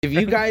If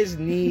you guys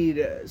need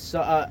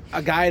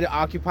a guy to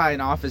occupy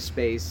an office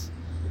space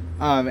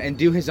and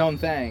do his own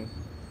thing,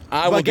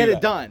 but get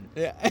it done.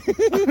 Yeah.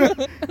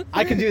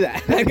 I can do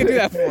that. I can do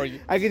that for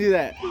you. I can do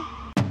that.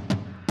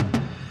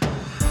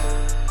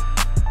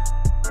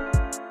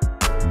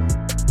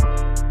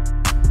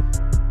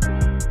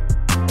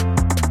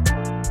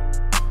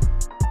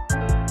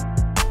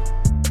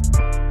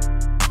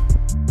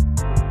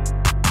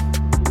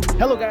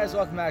 Hello guys,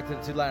 welcome back to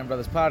the Two Lion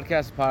Brothers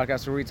podcast, a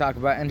podcast where we talk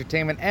about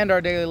entertainment and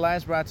our daily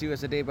lives, brought to you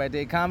as a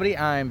day-by-day comedy.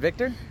 I'm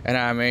Victor. And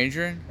I'm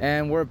Adrian.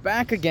 And we're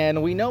back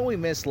again. We know we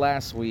missed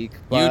last week,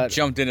 but... You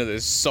jumped into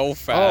this so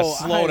fast.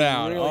 Slow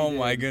down. Really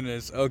my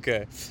goodness.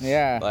 Okay.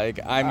 Yeah.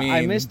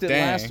 I missed it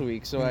last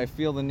week, so I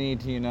feel the need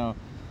to,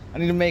 I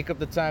need to make up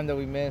the time that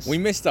we missed. We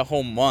missed a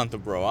whole month,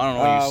 bro. I don't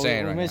know what you're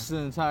saying right now. We missed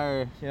an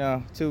entire,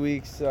 2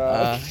 weeks.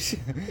 I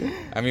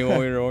mean, when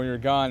we were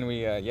gone,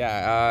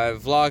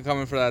 vlog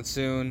coming for that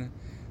soon.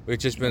 We've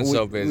just been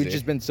so busy. We've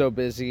just been so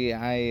busy.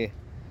 I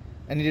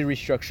need to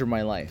restructure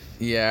my life.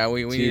 Yeah,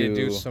 we need to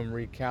do some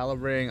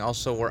recalibrating.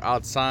 Also, we're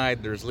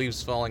outside. There's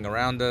leaves falling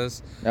around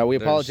us. We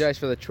apologize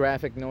for the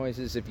traffic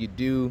noises if you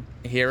do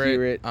hear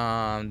it.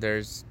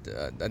 There's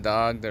a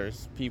dog.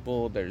 There's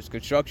people. There's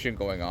construction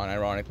going on,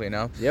 ironically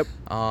enough. Yep.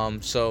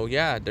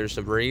 There's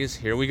a breeze.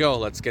 Here we go.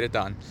 Let's get it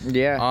done.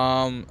 Yeah.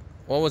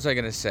 What was I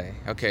going to say?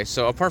 Okay,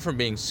 so apart from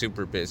being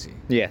super busy.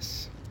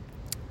 Yes.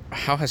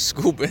 How has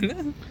school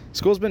been?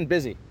 School's been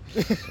busy.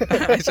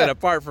 I said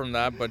apart from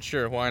that, but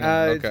sure, why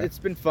not? Okay. It's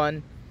been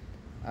fun.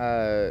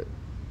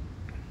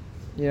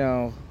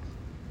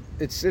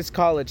 It's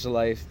college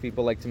life.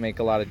 People like to make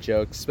a lot of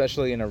jokes,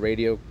 especially in a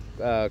radio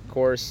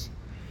course.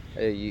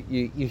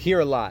 You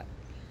hear a lot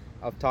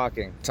of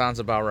talking. Sounds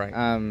about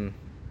right.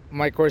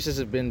 My courses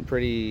have been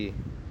pretty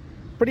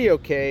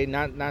okay.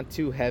 Not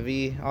too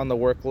heavy on the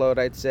workload,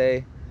 I'd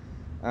say.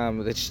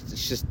 It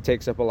just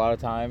takes up a lot of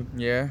time.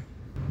 Yeah.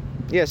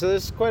 Yeah, so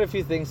there's quite a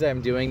few things that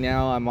I'm doing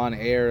now. I'm on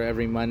air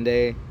every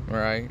Monday.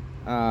 Right.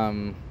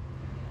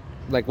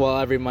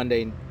 Every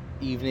Monday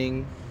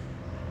evening.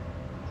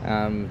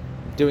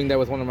 Doing that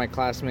with one of my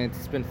classmates.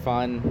 It's been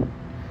fun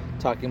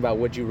talking about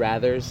Would You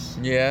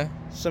Rathers. Yeah.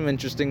 Some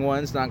interesting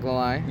ones, not gonna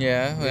lie.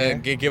 Yeah.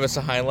 Give us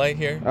a highlight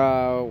here.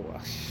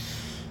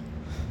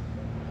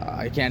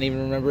 I can't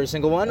even remember a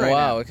single one right now.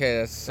 Wow, okay,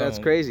 that's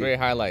crazy. Great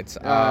highlights.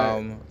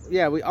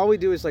 All we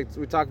do is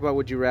we talk about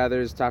Would You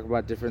Rathers, talk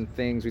about different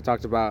things. We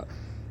talked about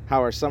how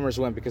our summers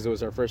went because it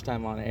was our first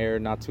time on air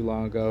not too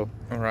long ago.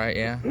 All right,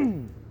 yeah.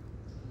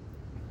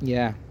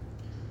 Yeah.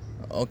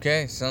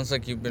 Okay, sounds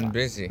like you've been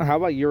busy. How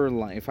about your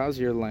life? How's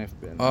your life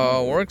been?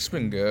 Work's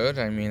been good.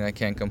 I mean, I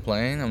can't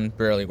complain. I'm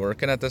barely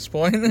working at this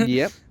point.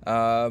 Yep.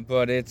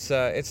 But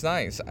it's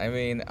nice. I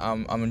mean,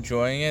 I'm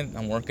enjoying it.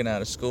 I'm working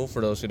out of school,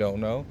 for those who don't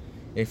know.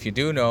 If you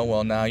do know,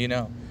 well, now you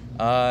know.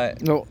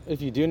 No,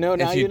 if you do know,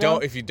 now you know.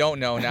 If you don't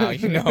know, now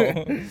you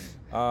know.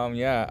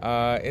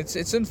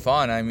 It's been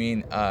fun. I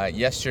mean,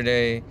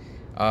 yesterday,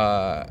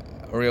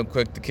 real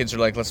quick, the kids were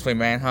like, let's play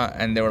Manhunt,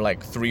 and there were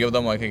like 3 of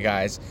them. Like, hey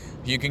guys,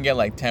 if you can get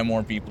like 10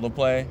 more people to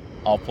play,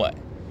 I'll play.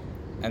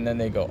 And then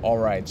they go, all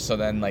right. So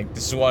then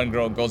this one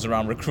girl goes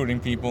around recruiting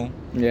people.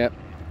 Yep.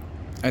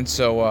 And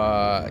so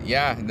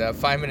the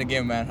 5-minute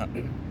game of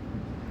Manhunt.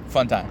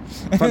 Fun time.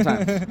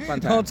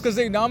 Well, it's because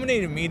they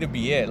nominated me to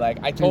be it. Like,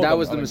 I told them. That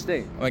was the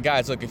mistake. I'm like,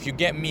 guys, look, if you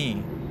get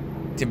me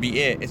to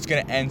be it, it's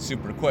going to end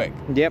super quick.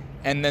 Yep.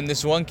 And then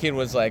this one kid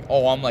was like,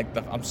 oh,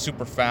 I'm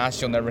super fast.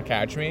 You'll never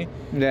catch me.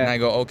 Yeah. And I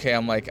go, okay.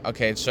 I'm like,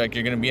 okay, so like,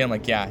 you're going to be it? I'm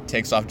like, yeah.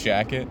 Takes off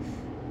jacket.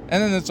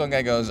 And then this one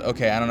guy goes,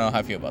 okay, I don't know how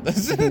I feel about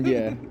this.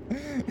 Yeah.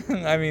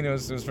 I mean, it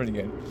was pretty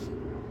good.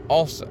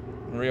 Also,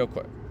 real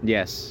quick.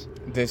 Yes.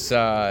 This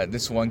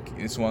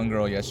one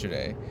girl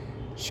yesterday,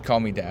 she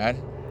called me dad.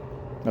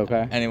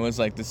 Okay. And it was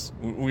like this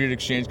weird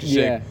exchange because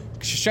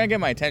she's trying to get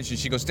my attention.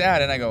 She goes,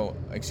 Dad, and I go,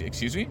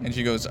 excuse me? And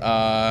she goes,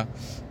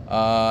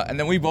 and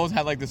then we both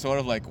had like this sort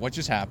of like, what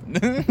just happened?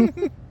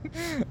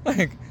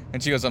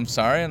 And she goes, I'm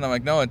sorry. And I'm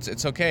like, no,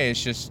 it's okay.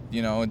 It's just,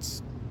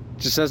 it's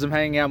just says I'm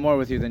hanging out more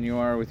with you than you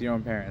are with your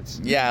own parents.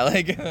 Yeah,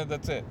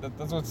 that's it.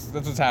 That's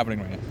what's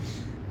happening right now.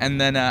 And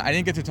then I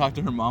didn't get to talk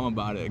to her mom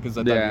about it because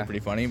I thought it'd be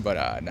pretty funny,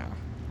 but no.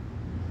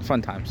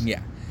 Fun times.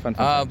 Yeah. Fun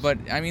times. But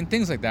I mean,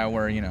 things like that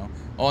where,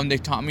 and they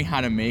taught me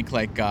how to make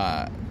like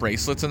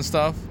bracelets and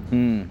stuff.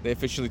 They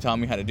officially taught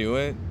me how to do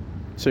it.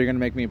 So you're gonna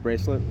make me a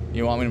bracelet?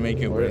 You want me to make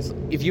you a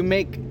bracelet? If you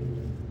make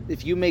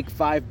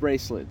 5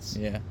 bracelets,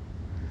 yeah,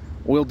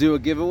 we'll do a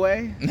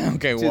giveaway.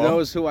 Okay, to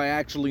those who I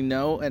actually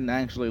know and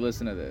actually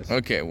listen to this.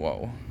 Okay,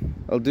 whoa.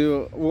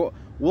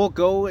 We'll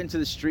go into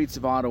the streets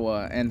of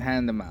Ottawa and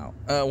hand them out.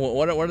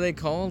 What are they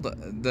called?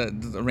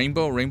 The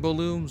rainbow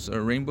loops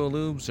or rainbow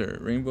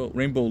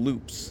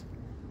loops?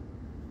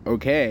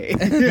 Okay.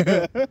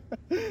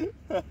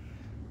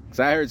 Because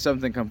I heard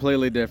something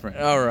completely different.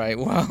 All right.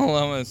 Well, I'm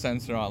going to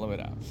censor all of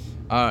it out.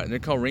 They're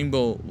called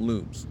rainbow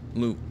loops.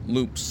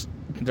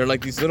 They're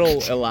like these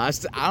little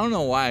elastic. I don't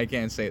know why I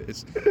can't say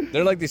this.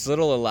 They're like these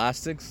little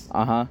elastics.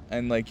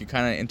 And like you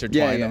kind of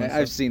intertwine them. Yeah,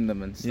 I've seen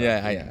them and stuff.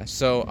 Yeah.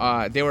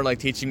 So they were like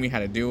teaching me how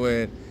to do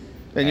it.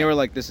 And you were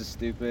like, this is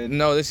stupid.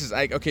 No, this is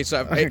like, okay,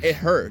 so it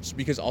hurts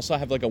because also I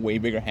have like a way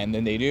bigger hand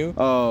than they do.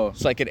 Oh.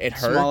 So like it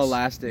hurts. Small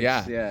elastics.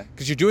 Yeah.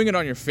 Because you're doing it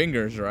on your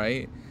fingers,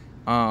 right?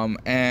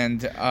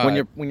 And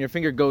when your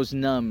finger goes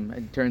numb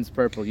and turns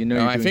purple, you know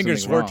you're my doing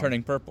fingers something were wrong.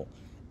 turning purple.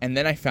 And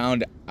then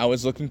I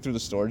was looking through the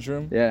storage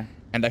room. Yeah.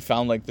 And I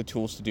found like the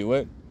tools to do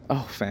it.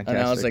 Oh, fantastic. And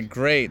I was like,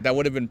 great, that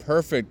would have been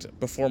perfect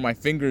before my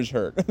fingers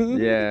hurt.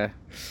 Yeah.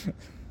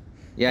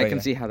 Yeah, I can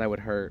yeah. see how that would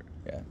hurt.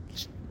 Yeah.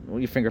 Well,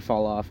 your finger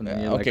fall off and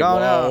then you're like, okay, oh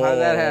no, how did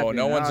that happen?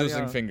 No one's Oh,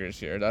 losing fingers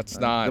here. That's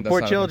not the that's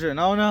poor not children.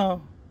 Oh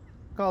no.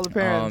 Call the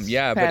parents.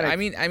 Yeah,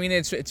 Panic. but I mean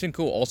it's been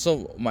cool.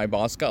 Also, my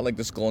boss got like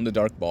this glow in the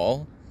dark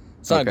ball.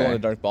 It's not a glow in the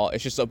dark ball.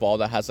 It's just a ball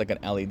that has like an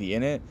LED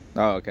in it.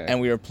 Oh, okay.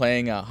 And we were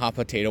playing hot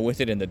potato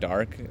with it in the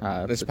dark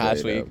this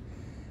past week.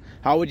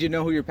 How would you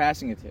know who you're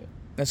passing it to?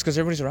 That's because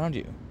everybody's around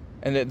you,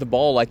 and the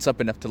ball lights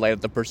up enough to light up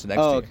the person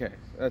next to you. Oh, okay,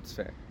 that's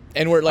fair.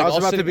 And we're like, I was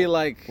about to be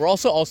like, we're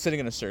also all sitting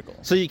in a circle.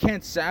 So you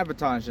can't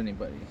sabotage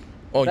anybody.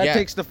 Oh, that yeah.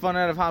 takes the fun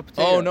out of hot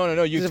potato. Oh, no.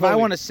 If I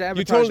want to sabotage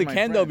you totally my can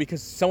friend, though,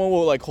 because someone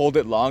will like hold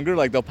it longer,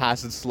 like they'll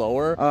pass it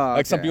slower. Oh,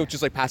 like some okay. people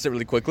just like pass it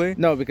really quickly.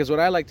 No, because what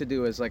I like to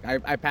do is like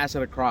I pass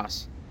it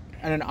across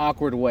in an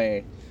awkward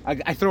way.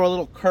 I throw a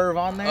little curve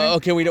on there.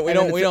 Okay, we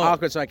don't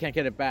awkward, so I can't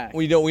get it back.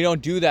 We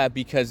don't do that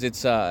because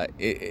it's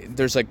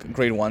there's like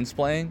grade ones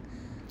playing.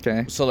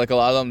 Okay. So like a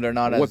lot of them, they're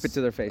not Whip it to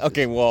their faces.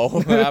 Okay,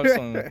 whoa, have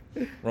some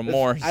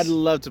remorse. I'd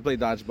love to play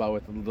dodgeball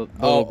with the little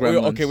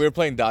gremlins. Okay, we were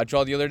playing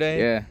dodgeball the other day.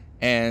 Yeah.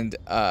 And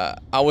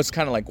I was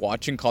kind of like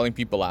watching, calling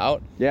people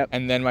out. Yep.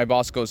 And then my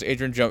boss goes,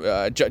 Adrian,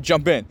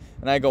 jump in.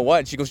 And I go,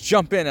 what? She goes,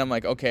 jump in. I'm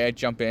like, okay, I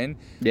jump in.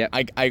 Yeah.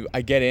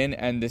 I get in,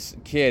 and this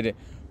kid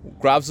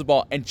grabs the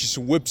ball and just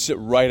whips it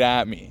right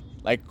at me,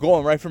 like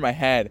going right for my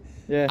head.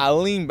 Yeah. I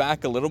lean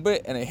back a little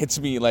bit, and it hits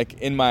me like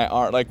in my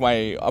arm, like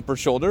my upper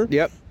shoulder.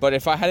 Yep. But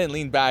if I hadn't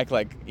leaned back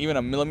like even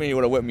a millimeter, it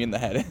would have whipped me in the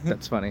head.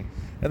 That's funny.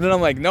 And then I'm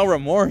like, no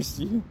remorse,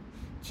 you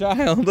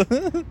child.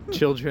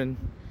 Children.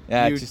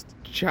 Yeah, you just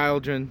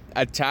children.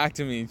 attacked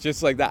me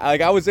just like that.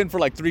 Like I was in for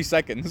like 3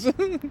 seconds.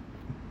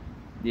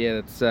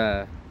 Yeah, that's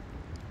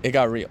It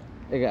got real.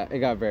 It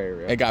got very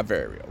real. It got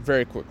very real,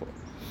 very quickly.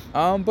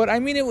 But I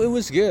mean, it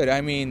was good.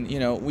 I mean, you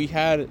know, we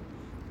had.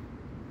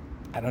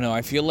 I don't know.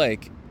 I feel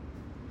like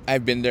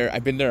I've been there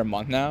a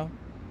month now.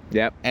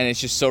 Yep. And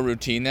it's just so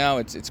routine now.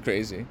 It's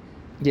crazy.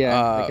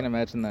 Yeah, I can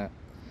imagine that.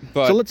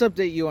 But so let's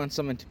update you on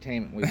some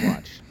entertainment we've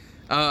watched.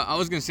 I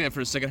was gonna say that for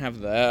the second half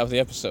of the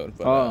episode,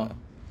 but.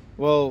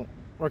 Well,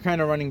 we're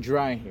kind of running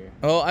dry here.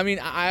 Well, I mean,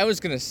 I was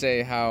gonna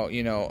say how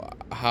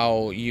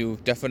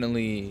you've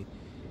definitely,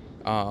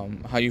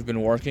 how you've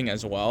been working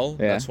as well.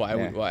 Yeah, That's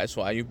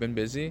why you've been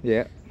busy.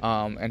 Yeah.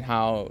 And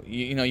how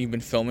you've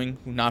been filming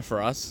not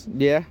for us.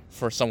 Yeah.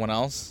 For someone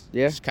else.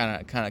 Yeah. It's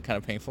kind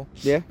of painful.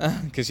 Yeah.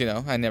 Because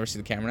I never see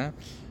the camera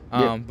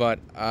now. But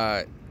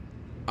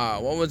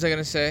what was I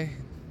gonna say?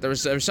 There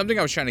was something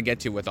I was trying to get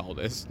to with all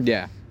this.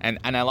 Yeah. And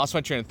I lost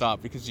my train of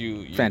thought because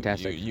you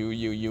Fantastic.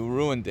 You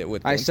ruined it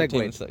with. I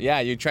segued. Stuff. Yeah,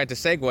 you tried to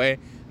segue,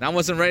 and I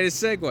wasn't ready to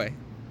segue.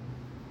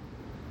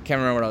 Can't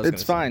remember what I was.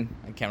 It's fine.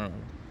 I can't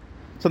remember.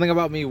 Something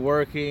about me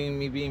working,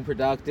 me being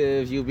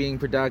productive, you being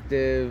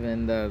productive,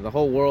 and the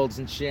whole world's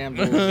in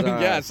shambles.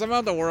 Yeah,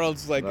 somehow the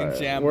world's like in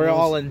shambles. We're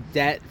all in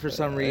debt for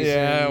some reason.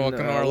 Yeah, welcome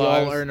to our we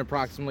lives. all earn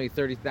approximately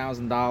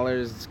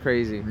 $30,000. It's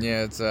crazy.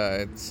 Yeah,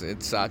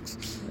 it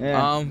sucks.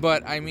 Yeah.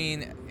 But I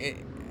mean,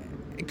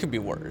 it could be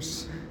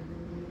worse.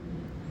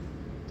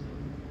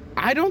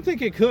 I don't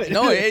think it could.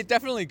 No, it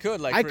definitely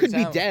could. Like I for could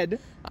example, be dead,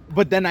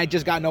 but then I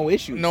just got no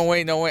issues. No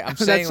way. I'm that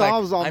saying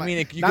solves like all I my, mean,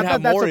 you not could that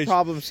have that's more a issues.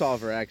 problem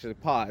solver. Actually,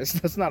 pause.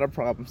 That's not a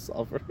problem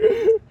solver.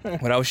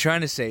 What I was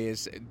trying to say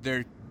is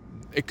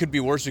it could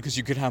be worse because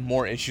you could have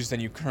more issues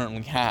than you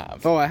currently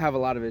have. Oh, I have a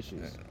lot of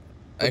issues.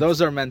 But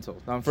those are mental.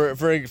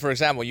 For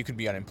example, you could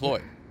be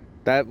unemployed.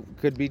 That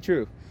could be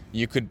true.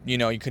 You could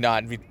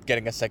not be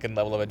getting a second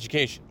level of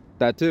education.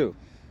 That too.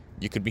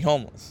 You could be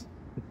homeless.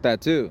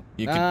 That too.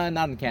 You could,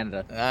 not in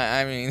Canada.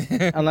 I mean,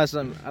 unless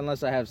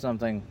I have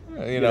something,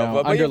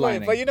 but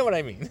underlining. But you know what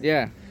I mean.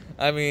 Yeah.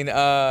 I mean,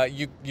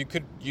 you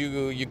could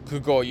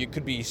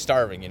be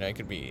starving. It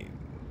could be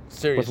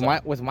serious.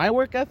 With my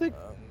work ethic,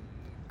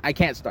 I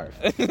can't starve.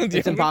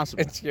 It's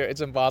impossible.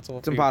 It's impossible.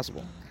 It's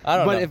impossible. I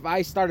don't know. But if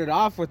I started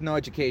off with no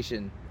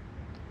education,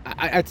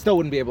 I still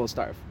wouldn't be able to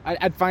starve.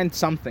 I'd find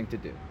something to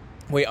do.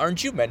 Wait,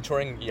 aren't you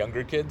mentoring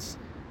younger kids?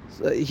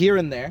 Here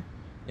and there.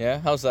 Yeah,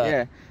 how's that?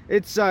 Yeah,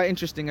 it's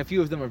interesting. A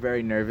few of them are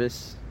very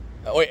nervous.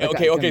 Wait,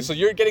 okay. So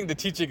you're getting the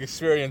teaching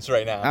experience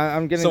right now.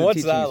 I'm getting. So the what's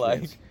teaching that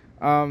experience.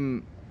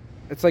 like?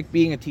 It's like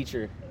being a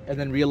teacher and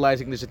then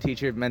realizing there's a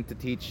teacher meant to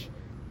teach,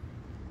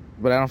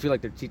 but I don't feel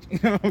like they're teaching.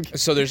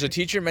 So there's a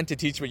teacher meant to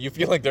teach, but you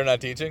feel like they're not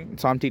teaching.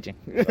 So I'm teaching.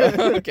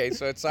 Okay,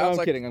 so it sounds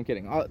like. I'm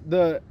kidding.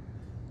 The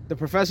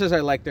professors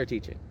I like, they're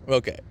teaching.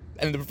 Okay,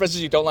 and the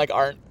professors you don't like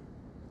aren't.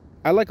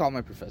 I like all my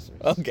professors.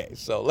 Okay,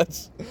 so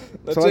let's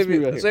say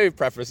we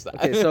preface that.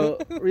 Okay, so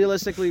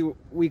realistically,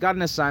 we got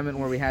an assignment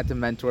where we had to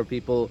mentor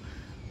people.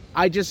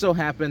 I just so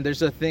happened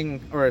there's a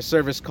thing or a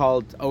service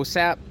called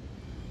OSAP,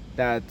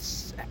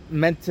 that's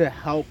meant to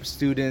help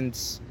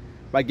students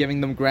by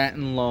giving them grant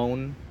and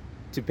loan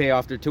to pay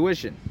off their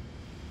tuition.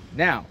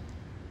 Now,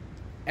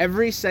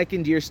 every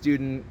second year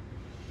student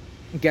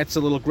gets a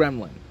little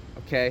gremlin,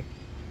 okay?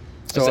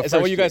 So is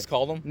that what you guys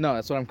call them? No,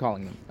 that's what I'm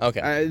calling them.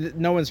 Okay.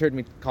 No one's heard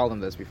me call them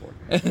this before.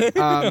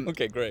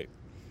 Okay, great.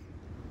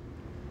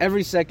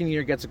 Every second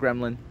year gets a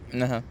gremlin.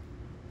 Uh-huh.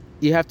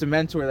 You have to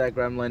mentor that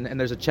gremlin, and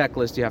there's a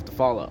checklist you have to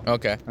follow.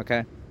 Okay.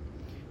 Okay?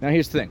 Now,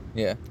 here's the thing.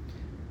 Yeah.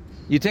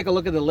 You take a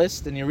look at the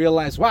list, and you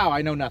realize, wow,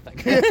 I know nothing.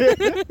 And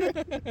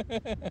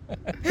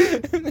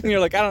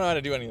you're like, I don't know how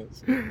to do any of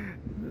this.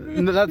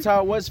 That's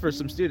how it was for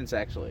some students,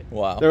 actually.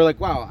 Wow. They were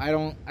like, wow, I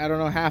don't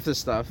know half this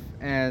stuff.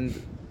 And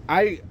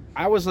I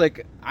was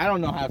like, I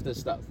don't know half this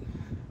stuff.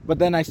 But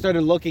then I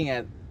started looking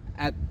at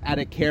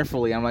it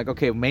carefully. I'm like,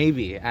 okay,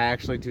 maybe I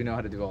actually do know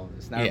how to do all of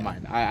this. Never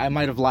mind. I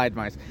might have lied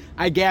myself.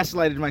 I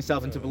gaslighted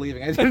myself into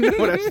believing I didn't know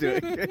what I was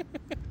doing.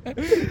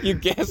 You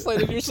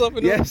gaslighted yourself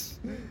into Yes.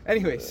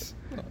 Anyways.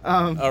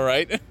 All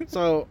right.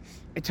 So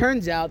it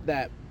turns out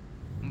that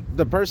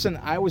the person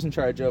I was in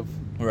charge of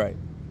Right.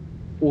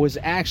 was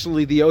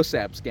actually the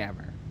OSAP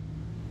scammer.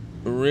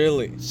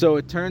 Really? So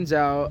it turns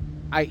out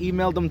I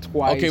emailed them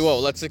twice. Okay, well,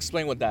 let's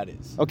explain what that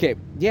is. Okay,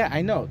 yeah,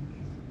 I know.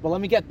 Well,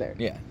 let me get there.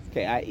 Yeah.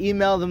 Okay, I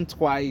emailed him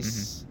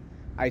twice.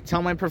 I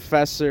tell my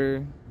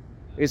professor.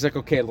 He's like,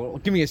 okay,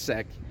 give me a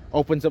sec.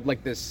 Opens up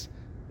like this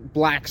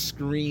black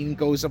screen,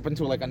 goes up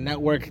into like a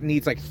network,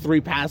 needs like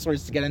 3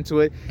 passwords to get into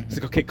it. He's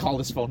like, okay, call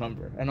this phone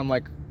number. And I'm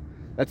like,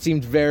 that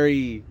seemed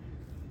very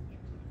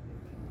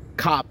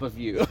cop of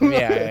you.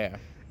 Yeah.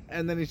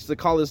 And then he's just like,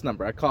 call this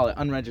number. I call it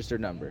unregistered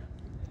number.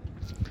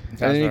 Sounds And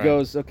then he right.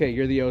 goes, okay,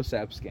 you're the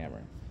OSAP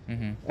scammer.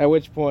 At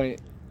which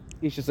point,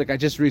 he's just like, I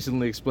just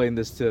recently explained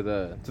this to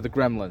the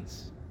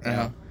gremlins. You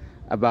know,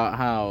 about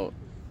how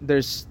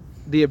there's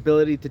the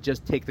ability to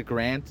just take the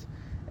grant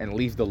and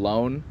leave the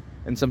loan.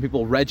 And some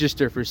people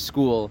register for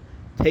school,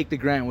 take the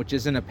grant, which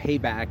isn't a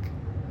payback,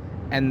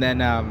 and then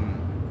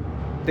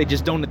they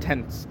just don't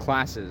attend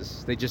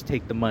classes. They just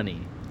take the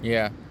money.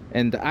 Yeah.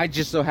 And I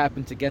just so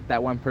happen to get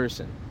that one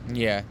person.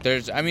 Yeah.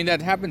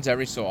 That happens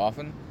every so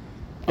often.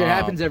 It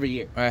happens every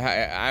year.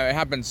 It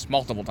happens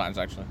multiple times,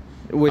 actually.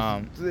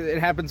 It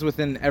happens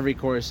within every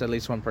course, at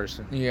least one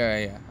person.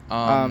 Yeah.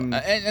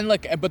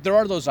 But there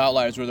are those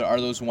outliers where there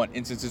are those one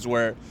instances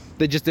where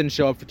they just didn't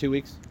show up for 2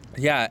 weeks.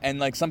 Yeah, and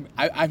like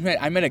I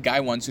met a guy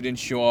once who didn't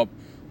show up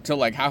till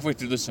like halfway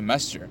through the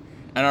semester,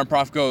 and our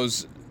prof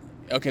goes,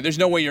 "Okay, there's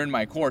no way you're in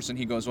my course," and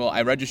he goes, "Well,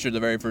 I registered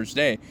the very first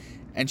day."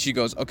 And she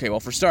goes, okay, well,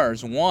 for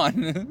starters,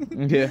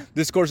 1,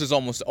 this course is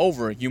almost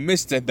over. You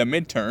missed the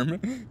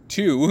midterm.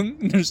 2,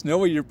 there's no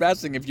way you're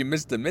passing if you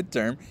missed the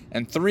midterm.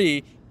 And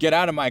 3, get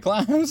out of my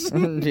class.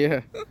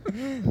 Yeah.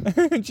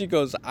 And she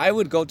goes, I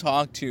would go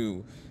talk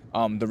to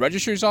the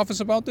registrar's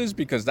office about this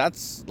because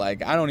that's,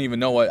 like, I don't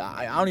even know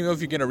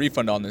if you get a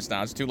refund on this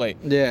now. It's too late.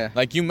 Yeah.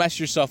 Like, you messed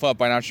yourself up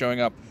by not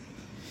showing up.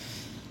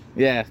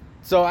 Yeah.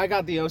 So I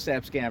got the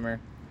OSAP scammer.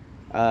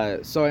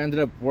 So I ended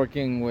up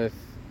working with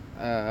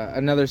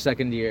another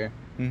second year,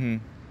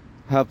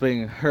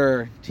 helping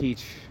her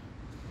teach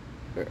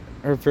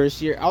her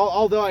first year.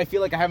 Although I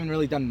feel like I haven't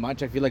really done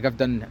much. I feel like I've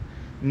done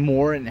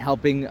more in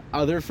helping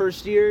other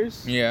first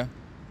years. Yeah.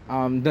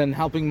 Than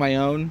helping my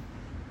own.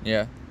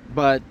 Yeah.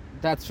 But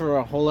that's for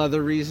a whole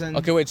other reason.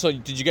 Okay, wait. So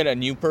did you get a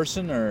new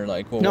person or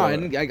like? No, I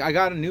didn't. I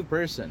got a new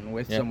person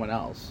with someone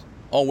else.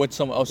 Oh, with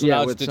someone. Oh, so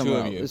now it's the 2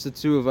 of you. It's the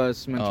 2 of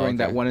us mentoring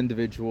that one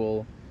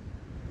individual.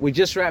 We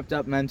just wrapped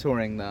up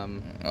mentoring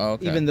them,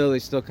 even though they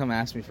still come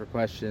ask me for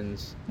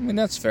questions. I mean,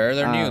 that's fair.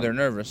 They're new. They're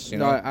nervous, you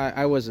know? No,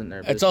 I wasn't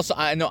nervous. It's also,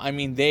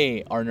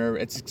 they are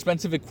nervous. It's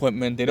expensive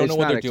equipment. They don't know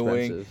what they're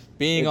doing.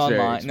 Being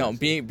online,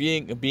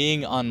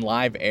 being on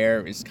live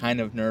air is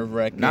kind of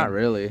nerve-wracking. Not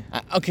really.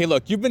 Okay,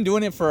 look, you've been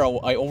doing it for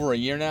over a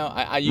year now.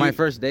 My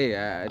first day,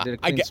 I did a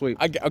clean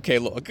sweep. Okay,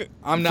 look,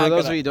 For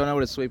those of you who don't know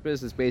what a sweep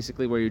is, it's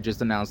basically where you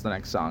just announce the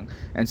next song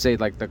and say,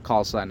 like, the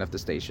call sign of the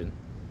station.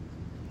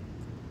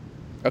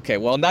 Okay,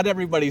 well, not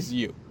everybody's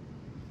you.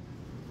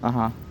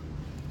 Uh-huh.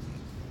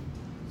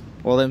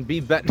 Well, then be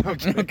better.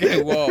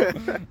 Okay, whoa.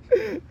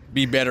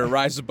 Be better,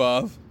 rise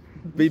above.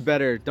 Be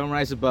better, don't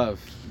rise above.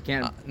 You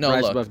can't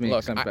rise above me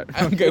because I'm better.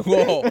 Okay,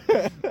 whoa.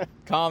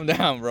 Calm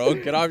down, bro.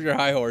 Get off your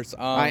high horse.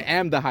 I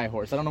am the high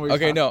horse. I don't know where you're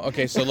Okay, no.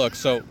 Okay, so look,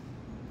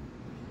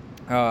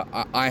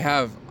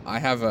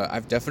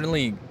 I've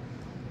definitely,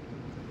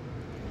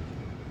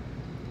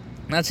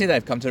 not say that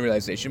I've come to the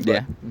realization,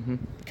 but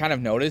kind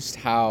of noticed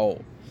how,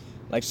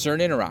 like,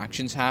 certain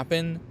interactions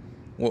happen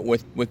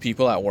with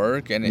people at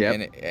work,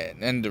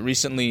 and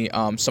recently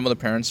some of the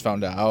parents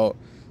found out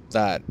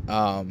that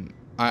I'm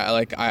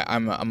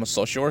a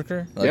social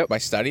worker, like, by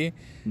study,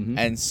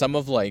 and some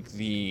of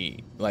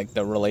the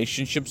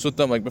relationships with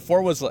them, like,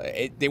 before was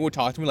like they would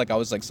talk to me like I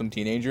was like some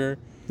teenager,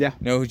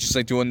 who's just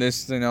like doing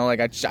this,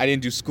 like I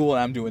didn't do school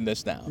and I'm doing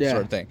this now,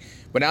 sort of thing.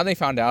 But now they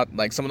found out,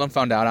 like, some of them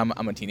found out I'm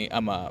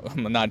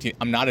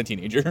not a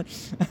teenager.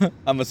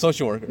 I'm a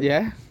social worker.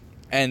 Yeah.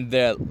 And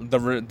I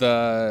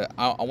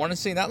want to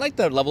say, not like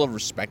the level of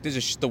respect is,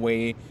 it's just the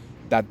way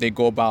that they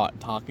go about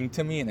talking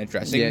to me and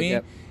addressing me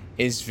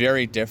is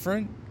very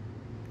different,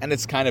 and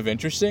it's kind of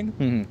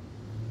interesting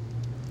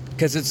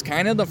because it's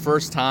kind of the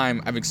first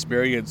time I've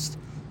experienced,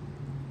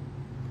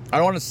 I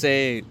don't want to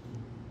say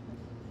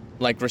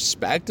like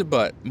respect,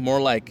 but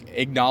more like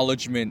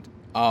acknowledgement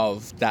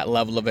of that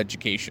level of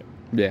education.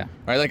 Yeah.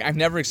 Right. Like I've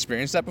never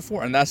experienced that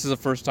before, and this is the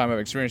first time I've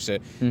experienced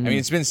it. I mean,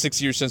 it's been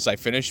 6 years since I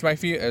finished my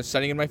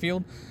studying in my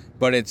field,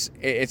 but it's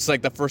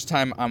like the first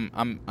time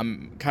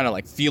I'm kind of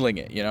like feeling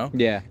it, you know?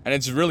 Yeah. And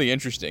it's really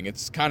interesting.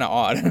 It's kind of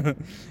odd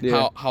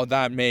how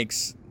that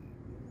makes.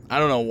 I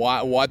don't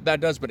know what that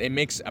does, but it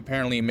makes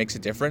a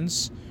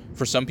difference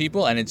for some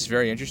people, and it's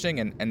very interesting.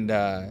 And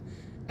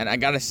I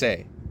gotta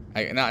say,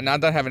 not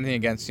that I have anything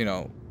against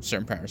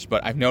certain parents,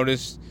 but I've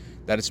noticed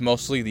that it's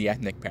mostly the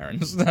ethnic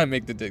parents that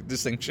make the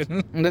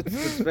distinction.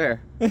 That's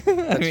fair.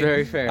 That's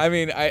very fair. I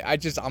mean,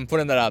 I'm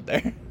putting that out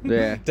there.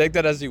 Yeah. Take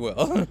that as you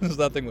will. There's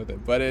nothing with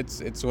it, but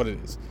it's what it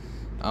is.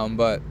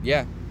 But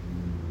yeah,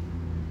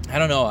 I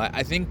don't know.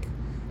 I think,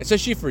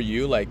 especially for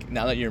you, like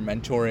now that you're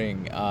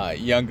mentoring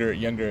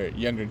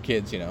younger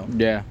kids,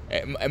 Yeah.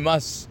 it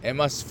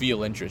must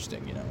feel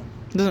interesting,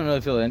 It doesn't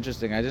really feel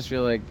interesting. I just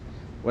feel like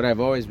what I've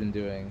always been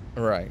doing.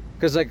 Right.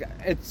 Because like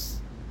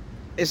it's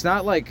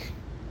not like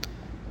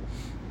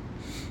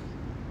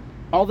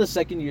all the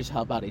second years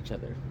help out each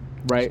other,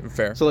 right?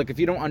 Fair. So like if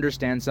you don't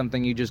understand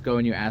something, you just go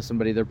and you ask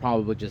somebody, they'll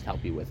probably just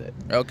help you with it.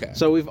 Okay.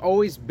 So we've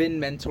always been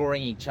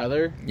mentoring each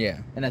other.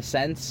 Yeah. In a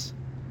sense.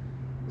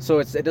 So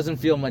it doesn't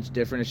feel much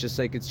different. It's just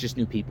like it's just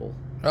new people.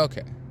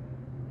 Okay.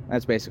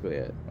 That's basically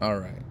it. All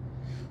right.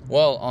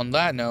 Well, on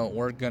that note,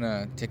 we're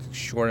gonna take a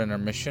short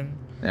intermission.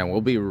 And we'll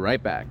be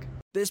right back.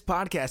 This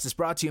podcast is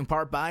brought to you in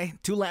part by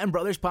Two Latin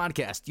Brothers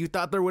Podcast. You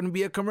thought there wouldn't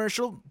be a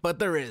commercial, but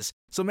there is.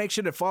 So make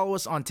sure to follow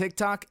us on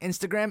TikTok,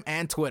 Instagram,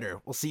 and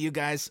Twitter. We'll see you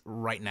guys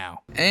right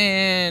now.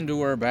 And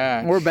we're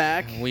back. We're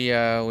back. We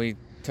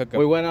took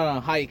we went on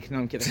a hike. No,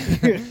 I'm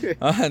kidding.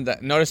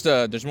 Noticed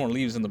there's more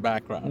leaves in the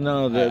background.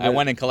 No, I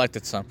went and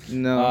collected some.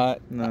 No.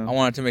 I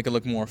wanted to make it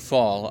look more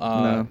fall.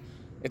 No.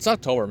 It's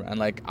October, man.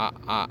 Like I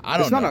don't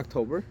know. It's not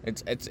October.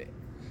 It's.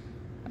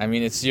 I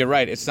mean, you're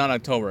right. It's not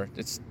October.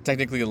 It's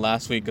technically the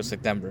last week of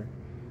September.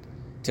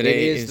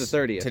 Today is the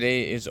 30th.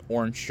 Today is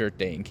Orange Shirt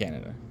Day in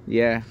Canada.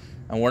 Yeah.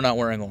 And we're not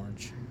wearing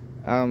orange.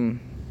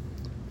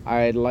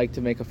 I'd like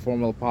to make a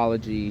formal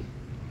apology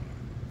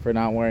for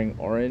not wearing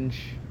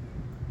orange.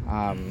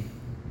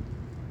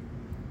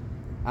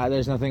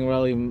 There's nothing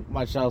really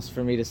much else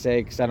for me to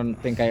say because I don't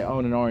think I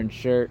own an orange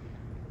shirt.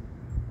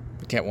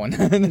 Get one.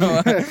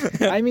 No.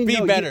 I mean,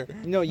 be better.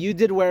 You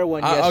did wear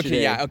one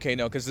yesterday. Okay,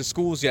 no, because the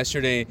schools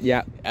yesterday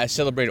Yeah.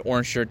 Celebrated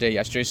Orange Shirt Day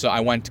yesterday, so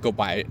I went to go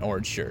buy an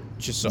orange shirt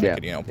just so I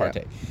could,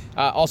 partake.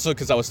 Also,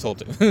 because I was told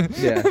to.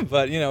 Yeah.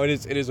 But,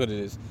 it is what it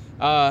is.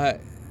 I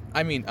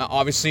mean,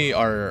 obviously,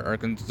 our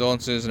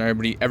condolences and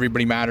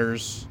everybody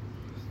matters.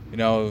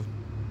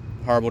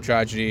 Horrible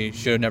tragedy,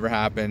 should have never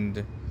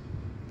happened.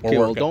 Okay,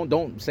 well,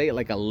 don't say it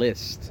like a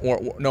list. We're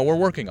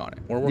working on it.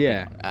 We're working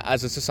on it.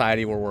 As a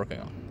society, we're working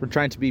on it. We're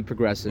trying to be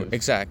progressive.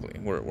 Exactly.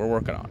 We're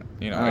working on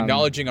it.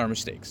 Acknowledging our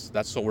mistakes.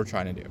 That's what we're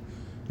trying to do.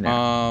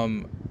 Yeah.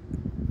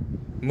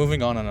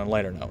 Moving on a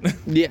lighter note.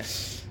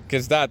 Yes.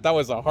 Because that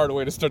was a hard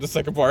way to start the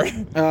second part.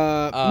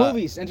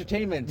 Movies,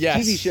 entertainment,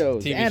 yes, TV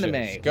shows, anime.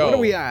 Shows. Go. What are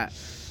we at?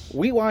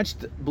 We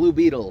watched Blue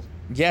Beetle.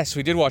 Yes,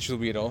 we did watch Blue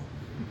Beetle.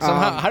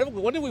 Somehow,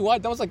 what did we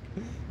watch?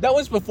 That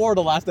was before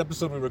the last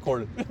episode we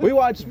recorded. We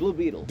watched Blue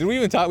Beetle. Did we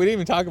even talk? We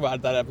didn't even talk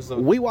about that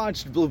episode. We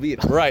watched Blue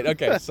Beetle. Right.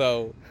 Okay.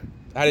 So,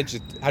 how did you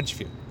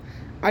feel?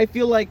 I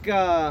feel like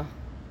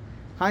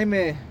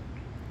Jaime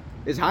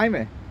is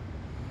Jaime.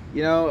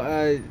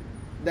 I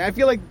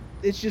feel like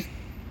it's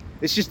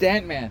just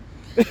Ant-Man.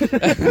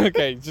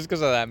 Okay, just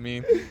because of that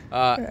meme.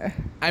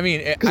 I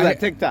mean, because of that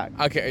TikTok.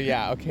 Okay.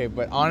 Yeah. Okay.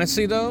 But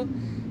honestly, though,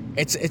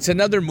 it's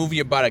another movie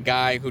about a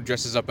guy who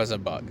dresses up as a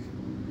bug.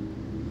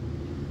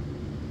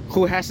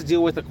 Who has to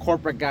deal with a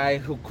corporate guy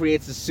who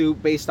creates a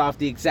suit based off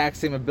the exact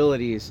same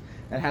abilities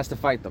and has to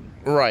fight them.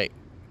 Right.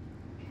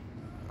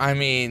 I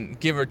mean,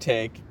 give or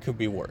take, could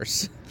be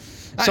worse.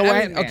 So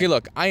okay,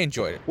 look, I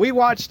enjoyed it. We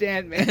watched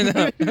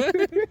Ant-Man.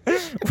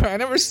 I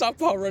never saw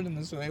Paul Rudd in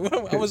this movie.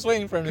 I was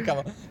waiting for him to come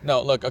up.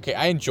 No, look, okay,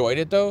 I enjoyed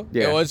it though.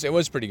 Yeah. It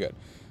was pretty good.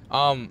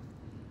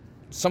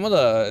 Some of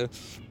the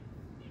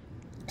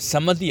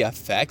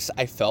effects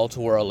I felt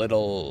were a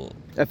little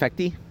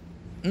Effecty?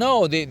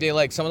 No, they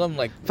like some of them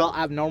like Felt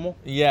abnormal?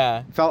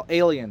 Yeah. Felt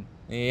alien?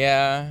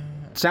 Yeah.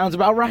 Sounds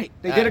about right.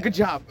 They did a good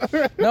job.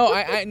 No,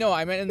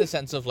 I meant in the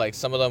sense of like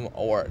some of them,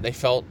 or they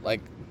felt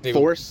like they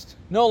forced.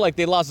 No, like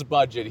they lost the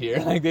budget here.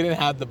 Like they didn't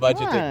have the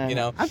budget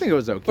to, I think it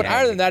was okay. But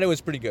other than that, it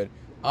was pretty good.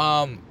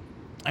 I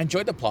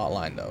enjoyed the plot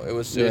line though. It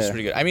was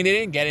pretty good. I mean, they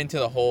didn't get into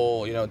the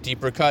whole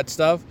deeper cut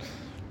stuff.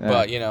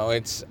 But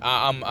it's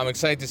I'm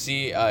excited to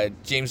see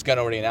James Gunn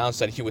already announced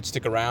that he would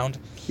stick around.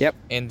 Yep.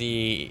 In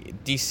the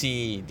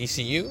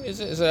DCU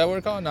is that what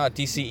we're calling? Not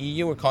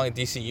DCEU. We're calling it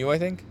DCU, I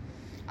think.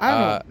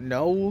 I don't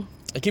know.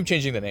 I keep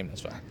changing the name.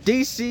 That's why.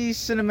 DC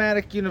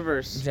Cinematic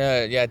Universe.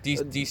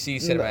 DC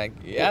Cinematic.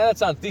 Yeah, that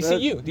sounds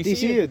DCU.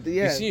 DCU.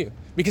 Yeah. DCU.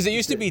 Because it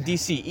used to be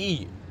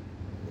DCE.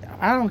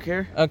 I don't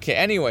care. Okay,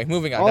 anyway,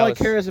 moving on. All I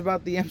care is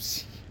about the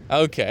MC.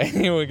 Okay,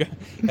 here we go.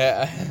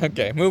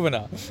 Okay, moving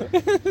on.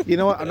 You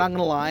know what? I'm not going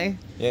to lie.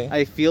 Yeah.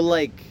 I feel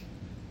like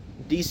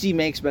DC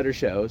makes better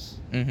shows.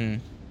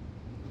 Mm-hmm.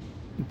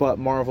 But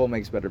Marvel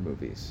makes better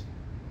movies.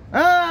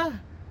 I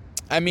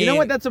mean... You know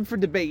what? That's up for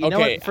debate. You know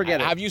what?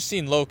 Forget it. Have you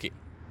seen Loki?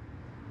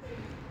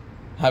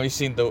 Have you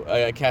seen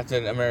the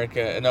Captain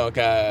America... No,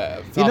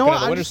 Falcon you know what?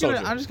 and the Winter Soldier?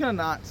 I'm just gonna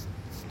not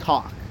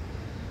talk.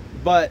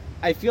 But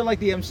I feel like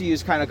the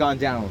MCU's kind of gone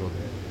down a little bit.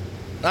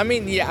 I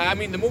mean,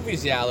 the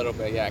movies, a little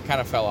bit. Yeah, it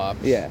kind of fell off.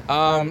 Yeah.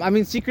 I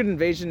mean, Secret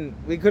Invasion,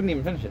 we couldn't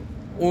even finish it.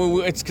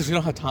 Well, it's because we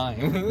don't have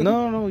time.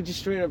 No, we just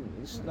straight up,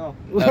 no.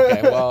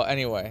 Okay, well,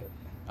 anyway.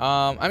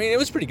 I mean, it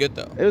was pretty good,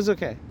 though. It was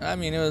okay. I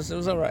mean, it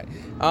was all right.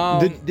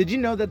 Did you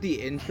know that the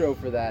intro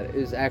for that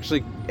is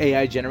actually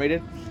AI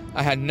generated?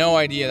 I had no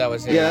idea that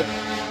was it.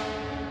 Yeah.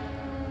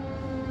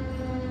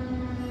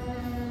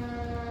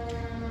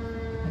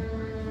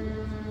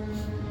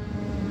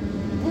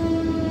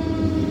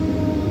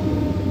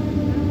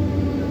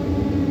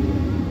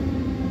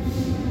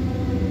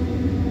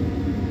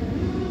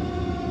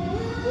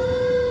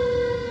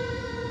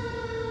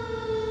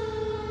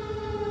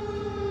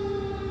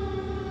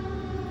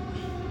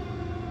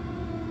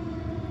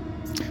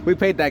 We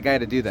paid that guy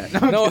to do that.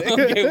 No,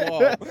 okay,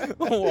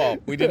 whoa.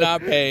 We did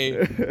not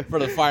pay for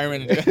the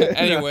firemen to do it.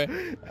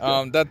 Anyway,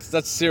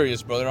 that's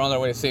serious, bro. They're on their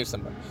way to save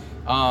somebody.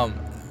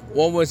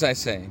 What was I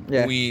saying?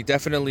 Yeah. We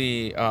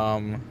definitely, I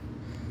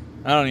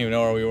don't even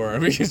know where we were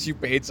because you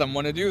paid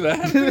someone to do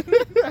that.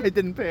 I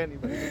didn't pay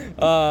anybody.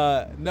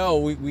 No,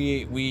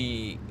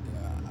 we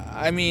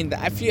I mean,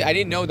 I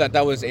didn't know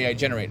that was AI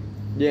generated.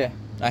 Yeah.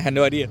 I had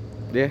no idea.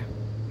 Yeah.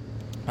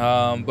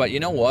 But you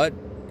know what?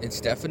 It's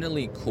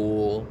definitely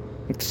cool.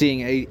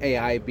 Seeing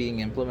AI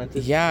being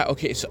implemented. Yeah.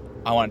 Okay. So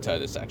I want to tell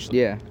you this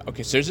actually. Yeah.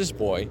 Okay. So there's this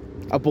boy.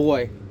 A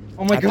boy.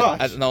 Oh my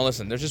gosh. No,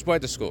 listen. There's this boy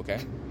at the school. Okay.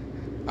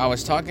 I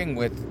was talking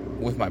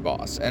with my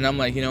boss, and I'm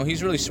like,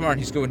 he's really smart.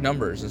 He's good with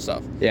numbers and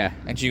stuff. Yeah.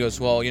 And she goes,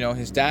 well,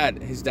 his dad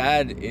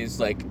is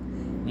like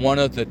one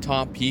of the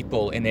top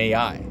people in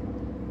AI.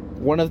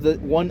 One of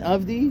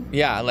the.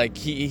 Yeah. Like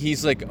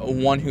he's like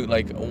one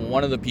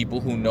of the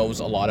people who knows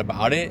a lot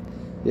about it.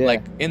 Yeah.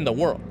 Like in the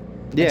world.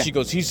 Yeah. And she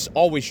goes, he's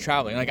always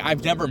traveling. Like,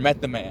 I've never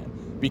met the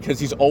man because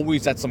he's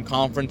always at some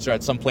conference or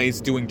at some place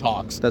doing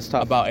talks. That's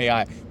tough. About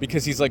AI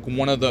because he's like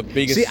one of the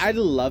biggest. See, I'd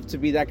love to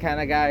be that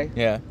kind of guy.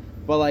 Yeah.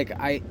 But like,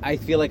 I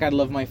feel like I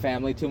love my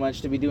family too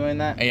much to be doing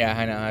that. Yeah,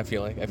 I know. I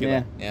feel like.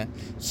 Yeah.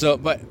 So,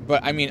 but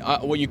I mean,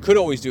 what you could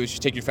always do is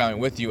just take your family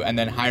with you and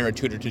then hire a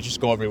tutor to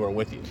just go everywhere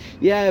with you.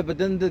 Yeah, but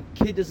then the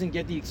kid doesn't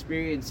get the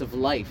experience of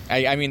life.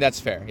 I mean, that's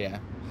fair. Yeah.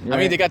 Right. I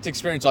mean, they got to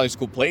experience all these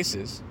cool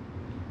places.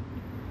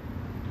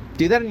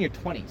 Do that in your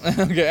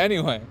 20s. Okay,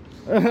 anyway.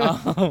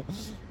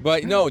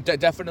 But no,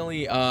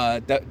 definitely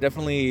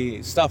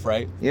stuff,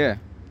 right? Yeah.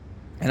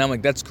 And I'm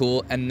like, that's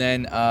cool. And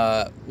then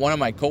one of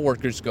my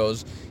coworkers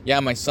goes,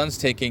 yeah, my son's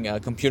taking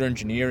computer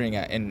engineering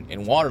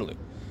in Waterloo.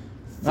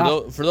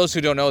 For those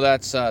who don't know,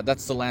 that's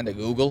the land of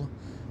Google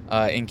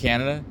in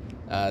Canada.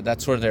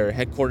 That's where their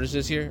headquarters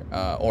is here,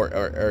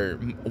 or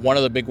one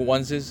of the big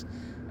ones is.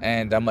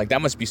 And I'm like,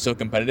 that must be so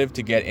competitive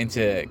to get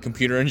into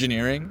computer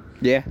engineering.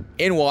 Yeah.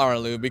 In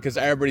Waterloo, because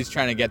everybody's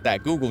trying to get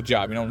that Google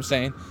job. You know what I'm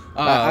saying?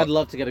 I'd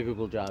love to get a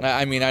Google job.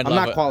 I mean, I'm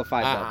not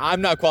qualified.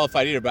 I'm not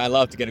qualified either, but I'd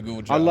love to get a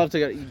Google job. I'd love to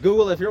get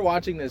Google. If you're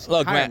watching this,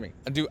 look, hire man, me.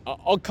 Dude,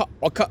 I'll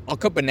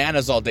cut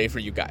bananas all day for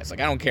you guys. Like,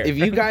 I don't care. If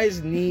you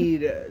guys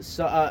need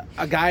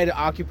a guy to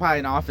occupy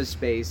an office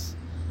space,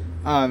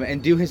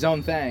 and do his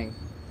own thing,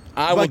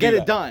 I will get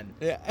it done.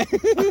 Yeah.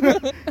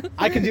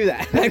 I can do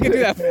that. I can do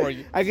that for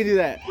you. I can do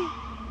that.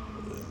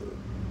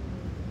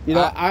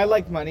 I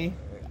like money.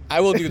 I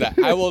will do that.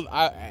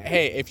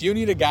 Hey, if you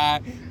need a guy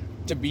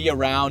to be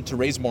around to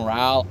raise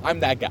morale,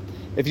 I'm that guy.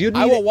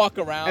 I will walk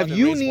around. If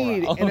you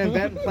need an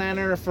event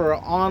planner for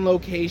on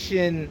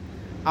location,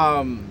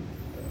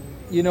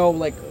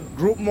 like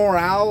group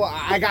morale,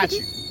 I got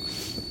you.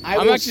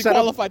 I'm actually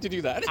qualified to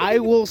do that. I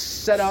will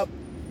set up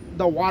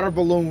the water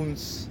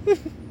balloons.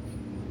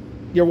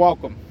 You're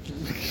welcome.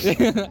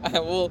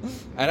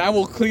 I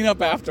will clean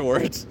up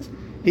afterwards.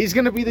 He's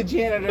gonna be the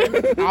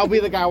janitor. I'll be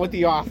the guy with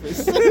the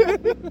office.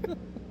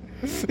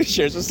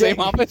 Shares the same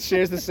office.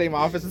 Shares the same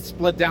office. It's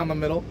split down the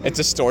middle. It's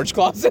a storage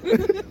closet.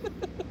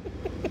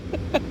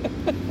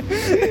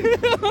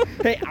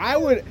 Hey, I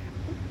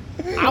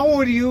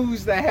would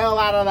use the hell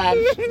out of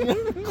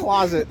that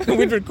closet.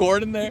 We'd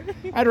record in there.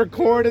 I'd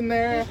record in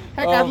there.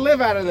 Heck, I'd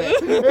live out of there.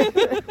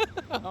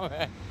 Oh,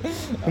 man.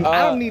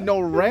 I don't need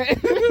no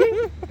rent.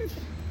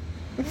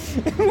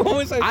 What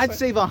was I'd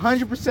save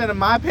 100% of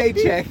my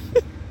paycheck.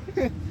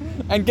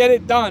 And get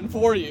it done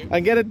for you.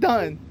 And get it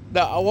done.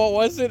 What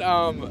was it?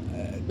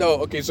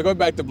 No, okay, so going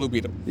back to Blue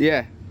Beetle.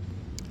 Yeah.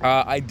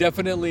 I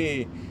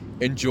definitely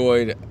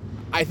enjoyed,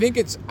 I think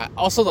it's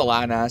also the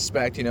Latin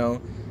aspect,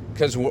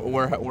 because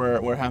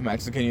we're half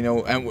Mexican,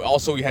 and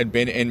also we had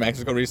been in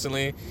Mexico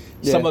recently.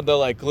 Some of the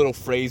like little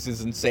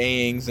phrases and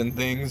sayings and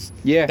things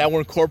that were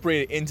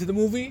incorporated into the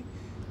movie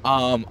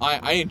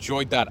I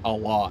enjoyed that a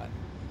lot,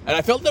 and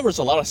I felt there was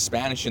a lot of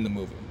Spanish in the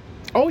movie.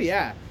 Oh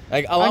yeah.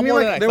 Like a lot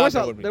more than I thought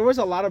there would be. There was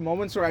a lot of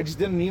moments where I just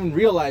didn't even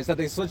realize that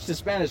they switched to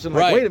Spanish. I'm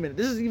like, wait a minute,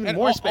 this is even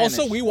more Spanish.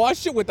 Also, we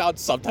watched it without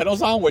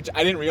subtitles on, which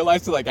I didn't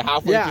realize till like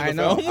halfway through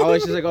the film. I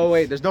was just like, oh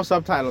wait, there's no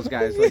subtitles,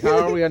 guys. Like,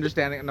 how are we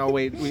understanding? No,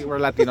 wait, we're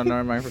Latino.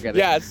 Never mind, forget it.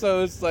 Yeah,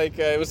 so it's like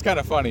it was kind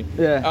of funny.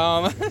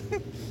 Yeah.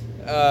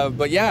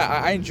 But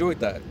yeah, I enjoyed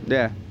that.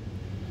 Yeah.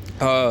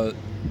 I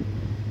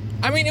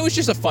mean, it was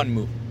just a fun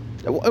movie.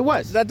 It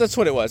was. That's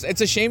what it was.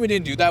 It's a shame it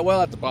didn't do that well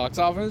at the box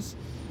office.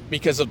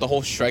 Because of the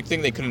whole strike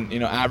thing, they couldn't,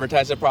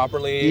 advertise it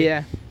properly.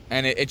 Yeah.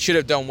 And it should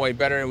have done way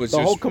better. It was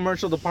the whole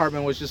commercial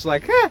department was just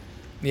like, eh.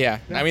 Yeah.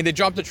 I mean, they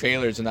dropped the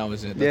trailers and that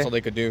was it. That's all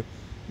they could do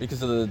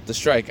because of the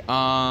strike.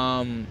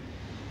 But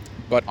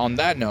on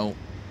that note,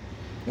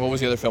 what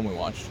was the other film we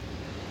watched?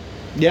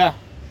 Yeah.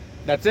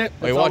 That's it.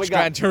 We watched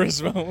Gran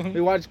Turismo.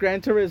 We watched Gran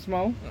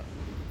Turismo.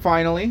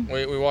 Finally.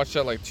 We watched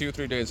that like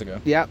 2-3 days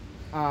ago. Yep.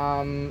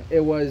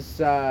 It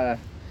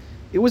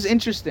was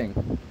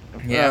interesting.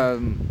 Yeah.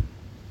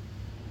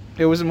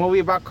 It was a movie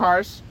about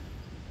cars,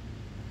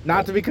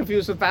 not to be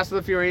confused with Fast and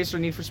the Furious or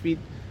Need for Speed,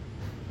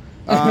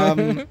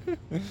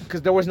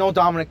 because there was no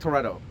Dominic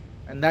Toretto,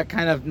 and that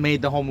kind of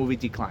made the whole movie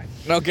decline.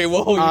 Okay,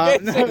 well, you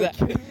can't say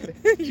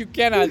that. You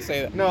cannot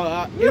say that.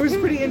 No, it was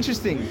pretty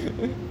interesting.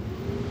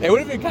 It would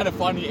have been kind of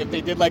funny if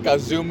they did like a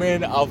zoom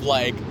in of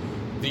like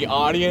the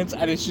audience,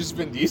 and it's just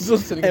Vin Diesel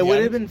sitting. It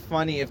would have been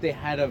funny if they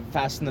had a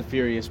Fast and the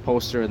Furious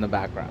poster in the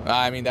background.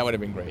 I mean, that would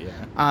have been great.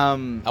 Yeah. I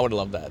would have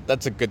loved that.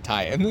 That's a good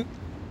tie-in.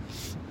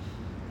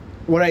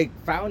 What I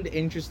found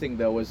interesting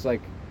though was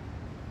like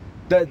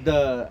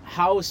the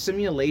how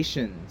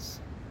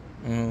simulations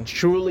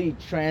truly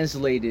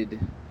translated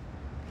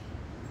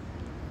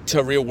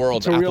to real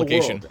world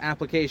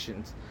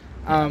applications.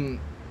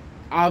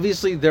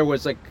 Obviously there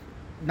was like,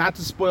 not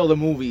to spoil the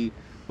movie,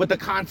 but the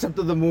concept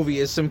of the movie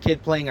is some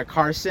kid playing a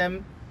car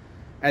sim,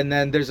 and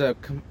then there's a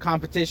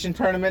competition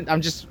tournament.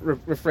 I'm just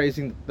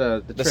rephrasing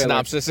the trailer,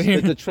 synopsis.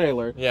 The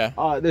trailer.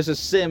 Yeah. There's a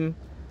sim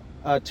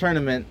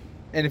tournament.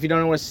 And if you don't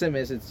know what a sim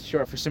is, it's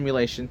short for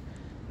simulation.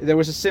 There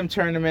was a sim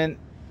tournament.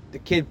 The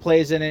kid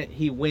plays in it.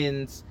 He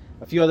wins.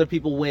 A few other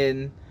people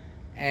win.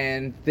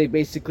 And they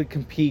basically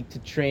compete to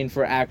train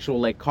for actual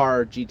like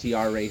car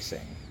GTR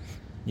racing.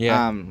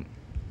 Yeah. And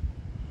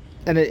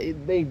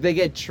they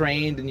get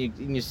trained, and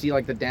you see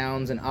like the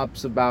downs and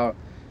ups about,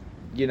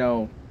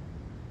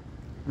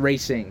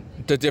 racing.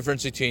 The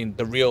difference between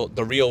the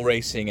real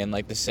racing and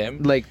like the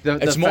sim, like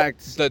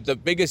the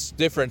biggest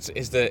difference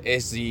is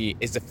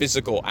the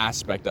physical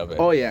aspect of it.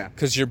 Oh yeah,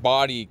 because your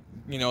body,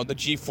 the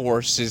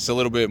G-force is a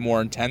little bit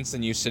more intense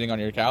than you sitting on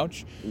your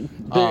couch.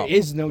 There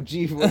is no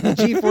G-force. The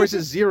G-force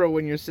is 0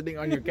 when you're sitting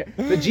on your couch.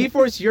 The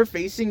G-force you're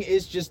facing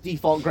is just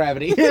default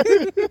gravity.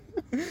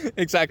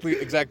 Exactly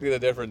the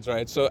difference,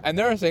 right? So, and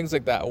there are things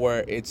like that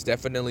where it's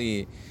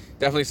definitely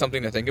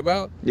something to think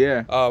about.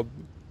 Yeah.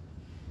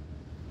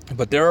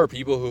 But there are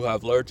people who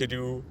have learned to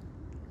do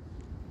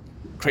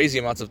crazy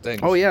amounts of things.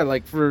 Oh yeah,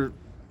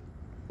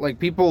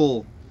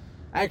 people.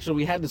 Actually,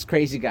 we had this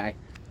crazy guy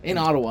in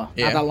Ottawa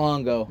not that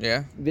long ago.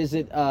 Yeah.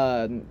 Visit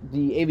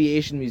the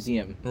aviation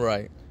museum.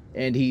 Right.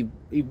 And he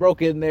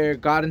broke in there,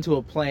 got into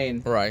a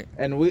plane. Right.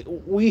 And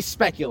we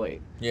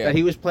speculate that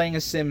he was playing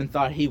a sim and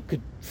thought he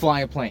could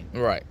fly a plane.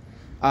 Right.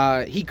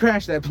 He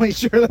crashed that plane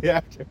shortly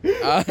after.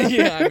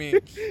 Yeah, I mean,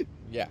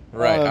 yeah,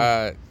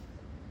 right.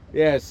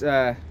 Yes.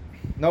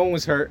 No one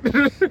was hurt,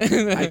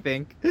 I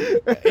think.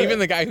 Even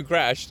the guy who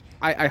crashed.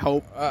 I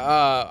hope.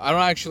 I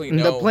don't actually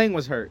know. The plane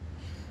was hurt.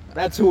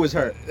 That's who was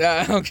hurt.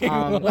 Okay,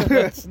 well,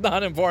 that's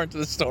not important to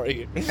the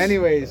story.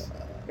 Anyways,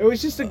 it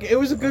was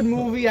a good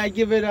movie. I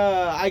give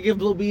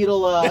Blue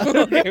Beetle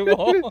okay,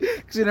 well,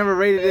 because you never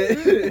rated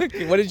it.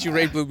 Okay, what did you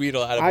rate Blue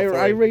Beetle out of?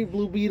 I rate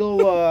Blue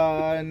Beetle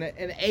an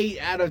 8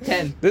 out of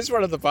 10. This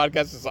part of the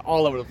podcast is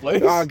all over the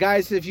place.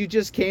 Guys, if you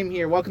just came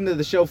here, welcome to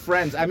the show,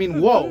 friends. I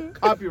mean, whoa,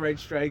 copyright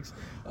strikes.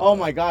 Oh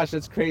my gosh,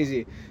 that's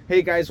crazy.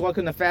 Hey guys,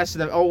 welcome to Fast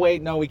and the... Oh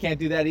wait, no, we can't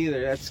do that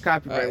either. That's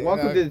copyright.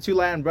 Welcome to the Two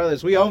Latin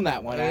Brothers. We own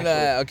that one,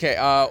 actually. Okay,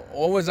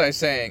 what was I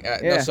saying?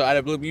 No, so out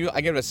of Blue Beetle,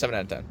 I give it a 7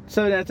 out of 10.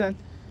 7 out of 10?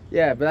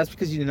 Yeah, but that's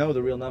because you know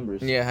the real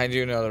numbers. Yeah, I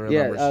do know the real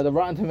numbers. Yeah, the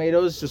Rotten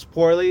Tomatoes, just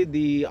poorly.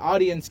 The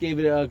audience gave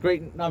it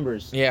great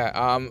numbers.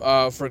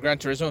 Yeah, for Gran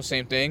Turismo,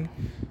 same thing.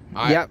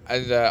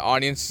 The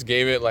audience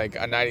gave it like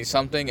a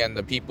 90-something, and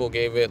the people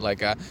gave it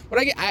like a... But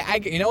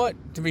I you know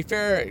what? To be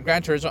fair,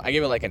 Gran Turismo, I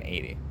give it like an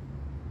 80.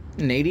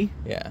 An 80?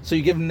 Yeah. So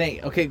you give it an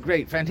 8. Okay,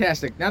 great.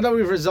 Fantastic. Now that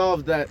we've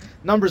resolved that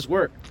numbers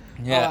work.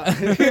 Yeah.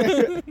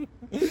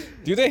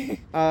 Do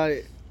they?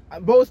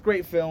 Both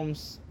great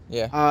films.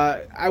 Yeah.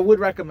 I would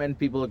recommend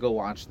people to go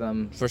watch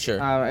them. For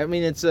sure. I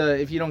mean, it's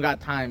if you don't got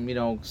time,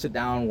 sit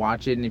down and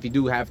watch it. And if you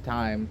do have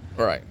time,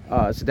 right,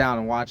 sit down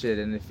and watch it.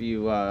 And if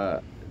you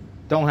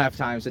don't have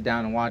time, sit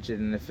down and watch it.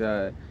 And if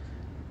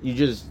you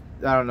just,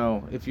 I don't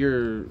know, if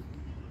you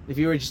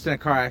were just in a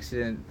car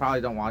accident,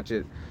 probably don't watch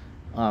it.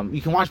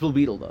 You can watch Blue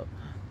Beetle though.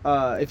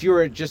 If you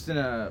were just in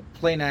a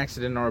plane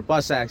accident or a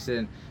bus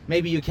accident,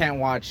 maybe you can't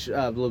watch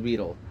Blue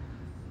Beetle.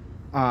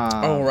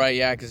 Oh right,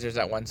 yeah, because there's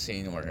that one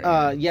scene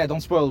where. Yeah,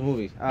 don't spoil the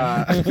movie.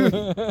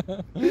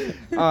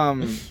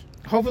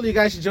 Hopefully you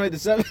guys enjoyed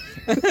this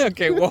episode.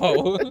 Okay,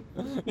 whoa!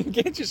 You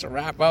can't just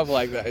wrap up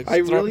like that. I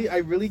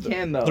really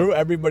can though. Threw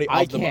everybody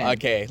off the. can.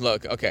 Okay,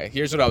 look. Okay,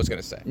 here's what I was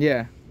gonna say.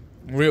 Yeah.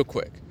 Real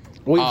quick.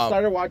 We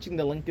started watching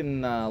The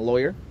Lincoln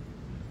Lawyer.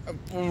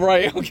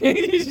 Right. Okay.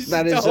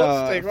 That is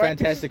a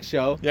fantastic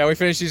show. Yeah, we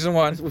finished season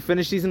 1. We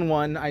finished season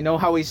 1. I know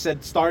how we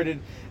said started,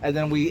 and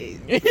then we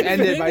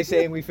ended by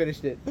saying we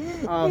finished it.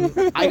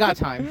 I got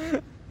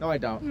time. No, I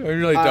don't. I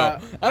really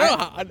don't. I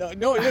don't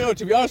know how. No.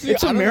 To be honest with you,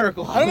 it's a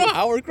miracle. I don't know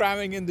how we're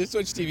cramming in this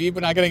much TV,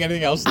 but not getting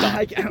anything else done.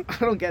 I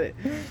don't get it.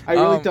 I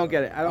really don't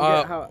get it. I don't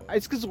get how.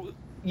 It's because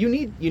you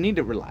need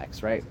to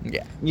relax, right?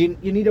 Yeah. You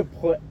need to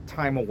put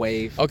time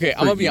away. Okay,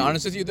 I'm gonna be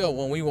honest with you though.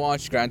 When we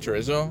watched Gran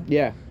Turismo,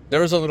 yeah, there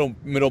was a little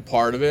middle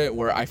part of it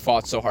where I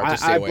fought so hard to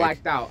stay awake. I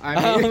blacked out.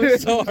 I mean,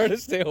 so hard to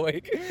stay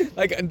awake.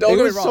 Like, don't it get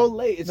me was wrong. so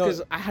late. It's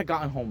because I had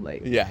gotten home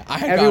late. Yeah, I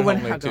had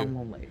Everyone gotten home had late gotten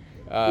home late.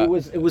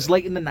 It was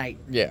late in the night.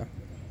 Yeah.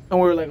 And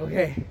we were like,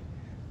 okay,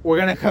 we're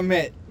gonna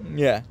commit.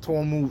 Yeah. To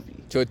a movie.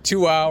 To a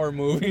 2-hour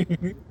movie.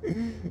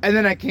 And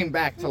then I came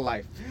back to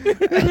life.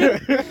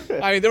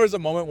 I mean, there was a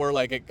moment where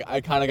like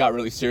I kind of got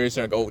really serious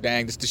and I go, oh,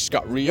 dang, this just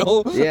got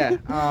real. Yeah.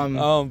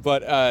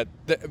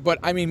 But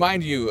I mean,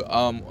 mind you,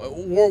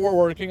 we're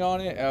working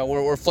on it.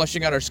 We're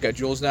fleshing out our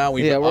schedules now.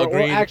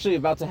 We're actually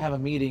about to have a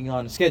meeting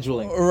on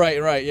scheduling.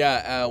 Right.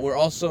 Yeah. We're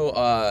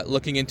also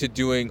looking into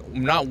doing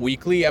not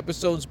weekly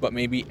episodes, but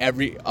maybe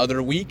every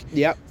other week.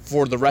 Yep.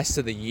 For the rest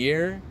of the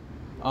year.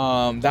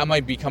 This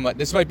might become a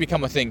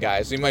thing,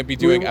 guys. We might be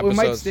doing episodes.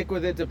 We might stick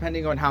with it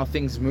depending on how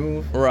things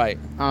move. Right.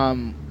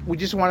 We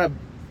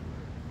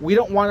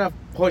don't want to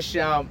push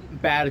out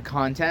bad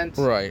content.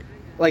 Right.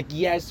 Like,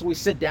 yes, we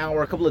sit down,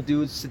 we're a couple of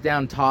dudes, sit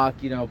down, talk,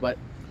 but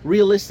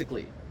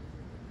realistically,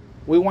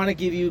 we want to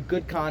give you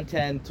good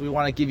content. We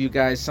want to give you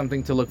guys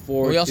something to look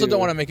forward to. We also don't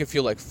want to make it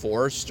feel like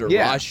forced or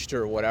rushed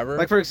or whatever.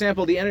 Like, for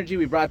example, the energy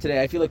we brought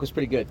today, I feel like was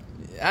pretty good.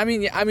 I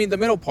mean, the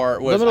middle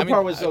part was.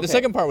 Okay. The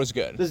second part was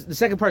good. The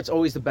second part's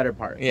always the better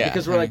part. Yeah.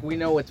 Because we're like, we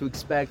know what to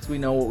expect. We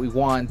know what we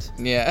want.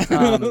 Yeah.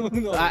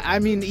 I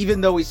mean, even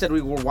though we said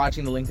we were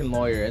watching The Lincoln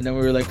Lawyer, and then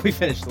we were like, we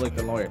finished The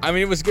Lincoln Lawyer. I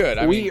mean, it was good.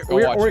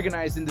 We're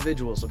organized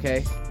individuals,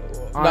 okay?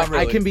 Not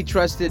really. I can be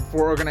trusted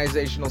for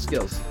organizational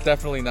skills.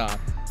 Definitely not.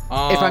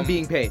 If I'm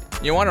being paid.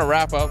 You want to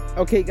wrap up?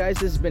 Okay, guys,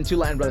 this has been Two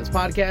Latin Brothers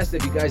Podcast.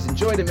 If you guys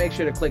enjoyed it, make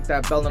sure to click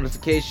that bell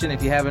notification.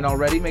 If you haven't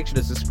already, make sure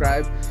to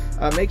subscribe.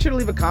 Make sure to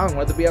leave a comment,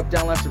 whether it be up,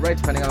 down, left, or right,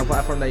 depending on the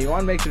platform that you're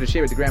on. Make sure to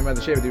share with your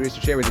grandmother, share with your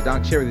rooster, share with your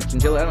dog, share with your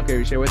chinchilla. I don't care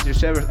if you share with your,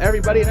 share with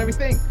everybody and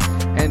everything.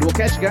 And we'll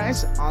catch you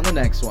guys on the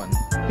next one.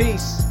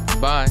 Peace.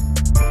 Bye.